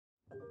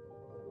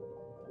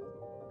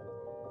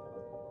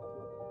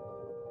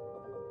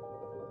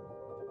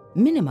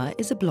Minima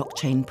is a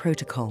blockchain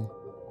protocol,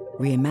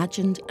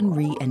 reimagined and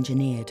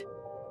re-engineered.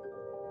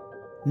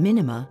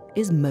 Minima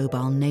is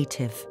mobile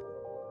native.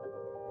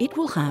 It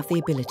will have the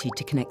ability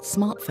to connect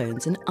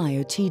smartphones and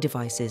IoT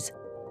devices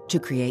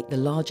to create the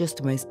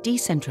largest, most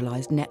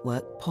decentralized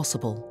network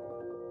possible.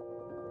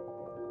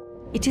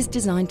 It is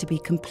designed to be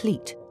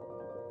complete,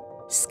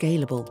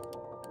 scalable,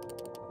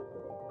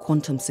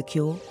 quantum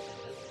secure,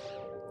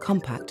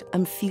 compact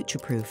and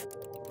future-proof,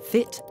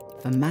 fit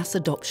for mass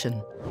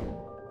adoption.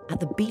 At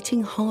the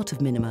beating heart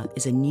of Minima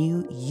is a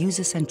new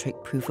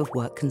user-centric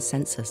proof-of-work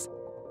consensus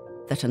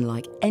that,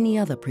 unlike any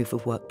other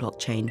proof-of-work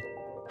blockchain,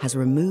 has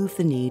removed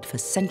the need for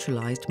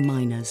centralized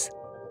miners.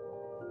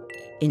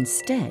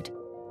 Instead,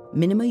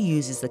 Minima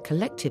uses the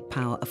collective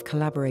power of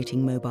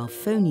collaborating mobile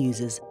phone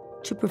users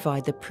to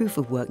provide the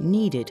proof-of-work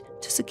needed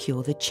to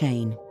secure the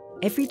chain.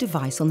 Every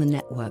device on the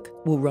network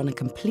will run a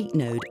complete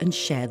node and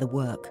share the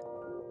work.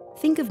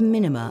 Think of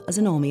Minima as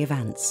an army of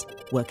ants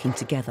working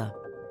together,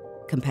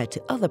 compared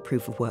to other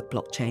proof-of-work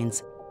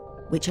blockchains,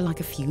 which are like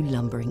a few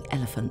lumbering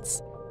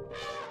elephants.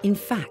 In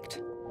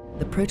fact,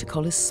 the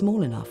protocol is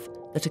small enough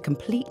that a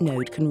complete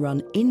node can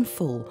run in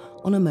full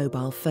on a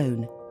mobile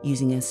phone,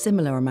 using a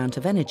similar amount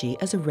of energy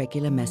as a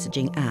regular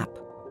messaging app,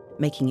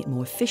 making it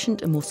more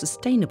efficient and more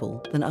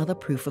sustainable than other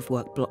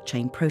proof-of-work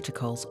blockchain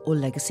protocols or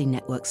legacy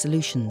network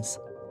solutions.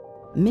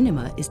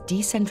 Minima is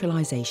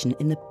decentralization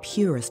in the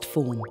purest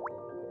form,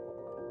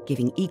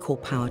 giving equal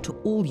power to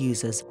all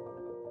users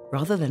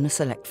rather than a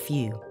select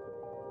few.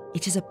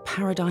 It is a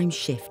paradigm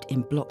shift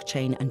in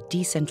blockchain and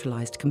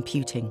decentralized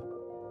computing.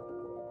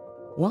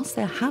 Whilst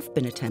there have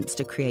been attempts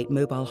to create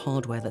mobile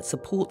hardware that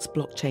supports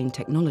blockchain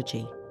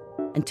technology,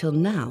 until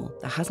now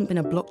there hasn't been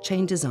a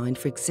blockchain designed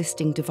for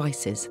existing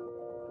devices.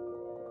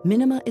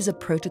 Minima is a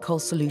protocol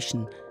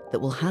solution that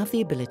will have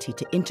the ability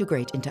to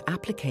integrate into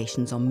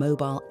applications on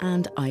mobile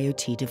and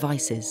IoT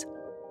devices.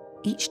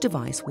 Each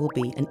device will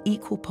be an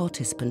equal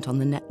participant on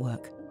the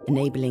network,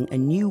 enabling a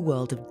new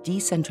world of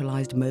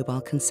decentralized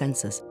mobile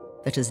consensus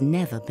that has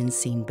never been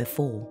seen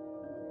before.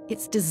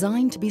 It's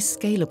designed to be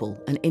scalable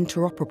and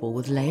interoperable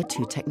with Layer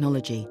 2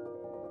 technology,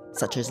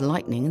 such as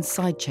Lightning and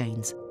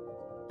sidechains,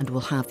 and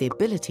will have the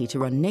ability to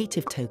run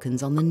native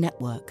tokens on the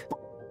network.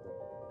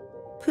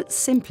 Put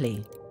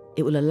simply,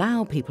 it will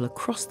allow people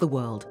across the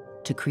world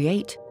to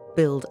create,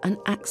 build and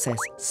access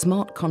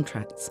smart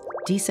contracts,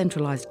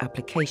 decentralized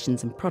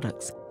applications and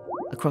products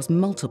across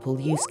multiple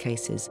use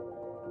cases.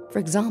 For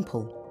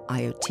example,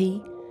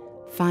 IoT,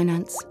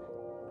 finance,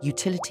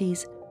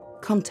 utilities,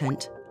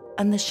 content,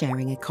 and the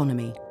sharing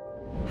economy.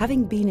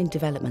 Having been in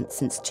development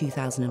since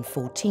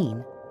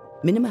 2014,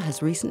 Minima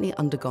has recently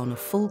undergone a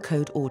full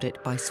code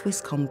audit by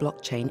Swisscom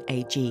Blockchain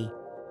AG,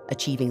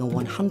 achieving a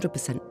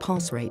 100%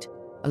 pass rate,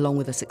 along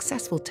with a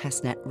successful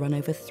testnet run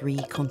over 3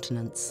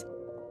 continents.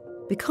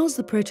 Because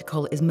the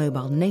protocol is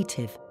mobile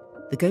native,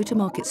 the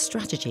go-to-market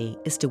strategy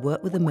is to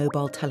work with the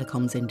mobile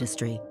telecoms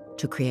industry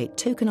to create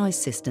tokenized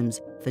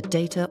systems for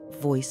data,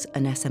 voice,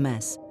 and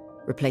SMS,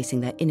 replacing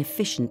their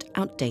inefficient,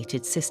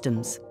 outdated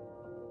systems.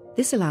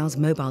 This allows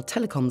mobile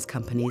telecoms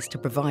companies to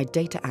provide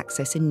data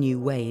access in new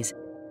ways,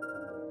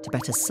 to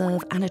better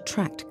serve and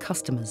attract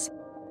customers.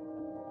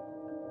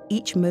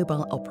 Each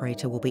mobile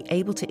operator will be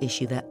able to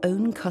issue their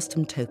own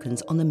custom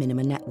tokens on the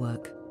Minima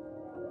network.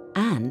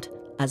 And,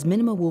 as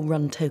Minima will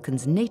run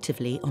tokens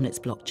natively on its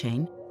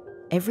blockchain,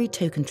 every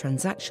token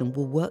transaction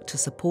will work to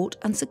support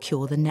and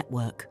secure the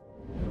network.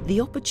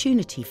 The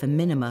opportunity for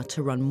Minima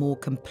to run more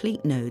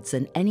complete nodes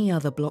than any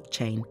other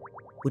blockchain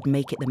would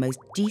make it the most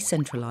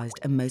decentralized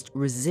and most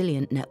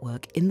resilient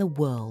network in the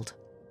world,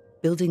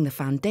 building the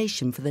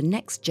foundation for the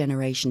next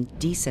generation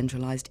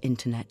decentralized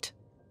internet.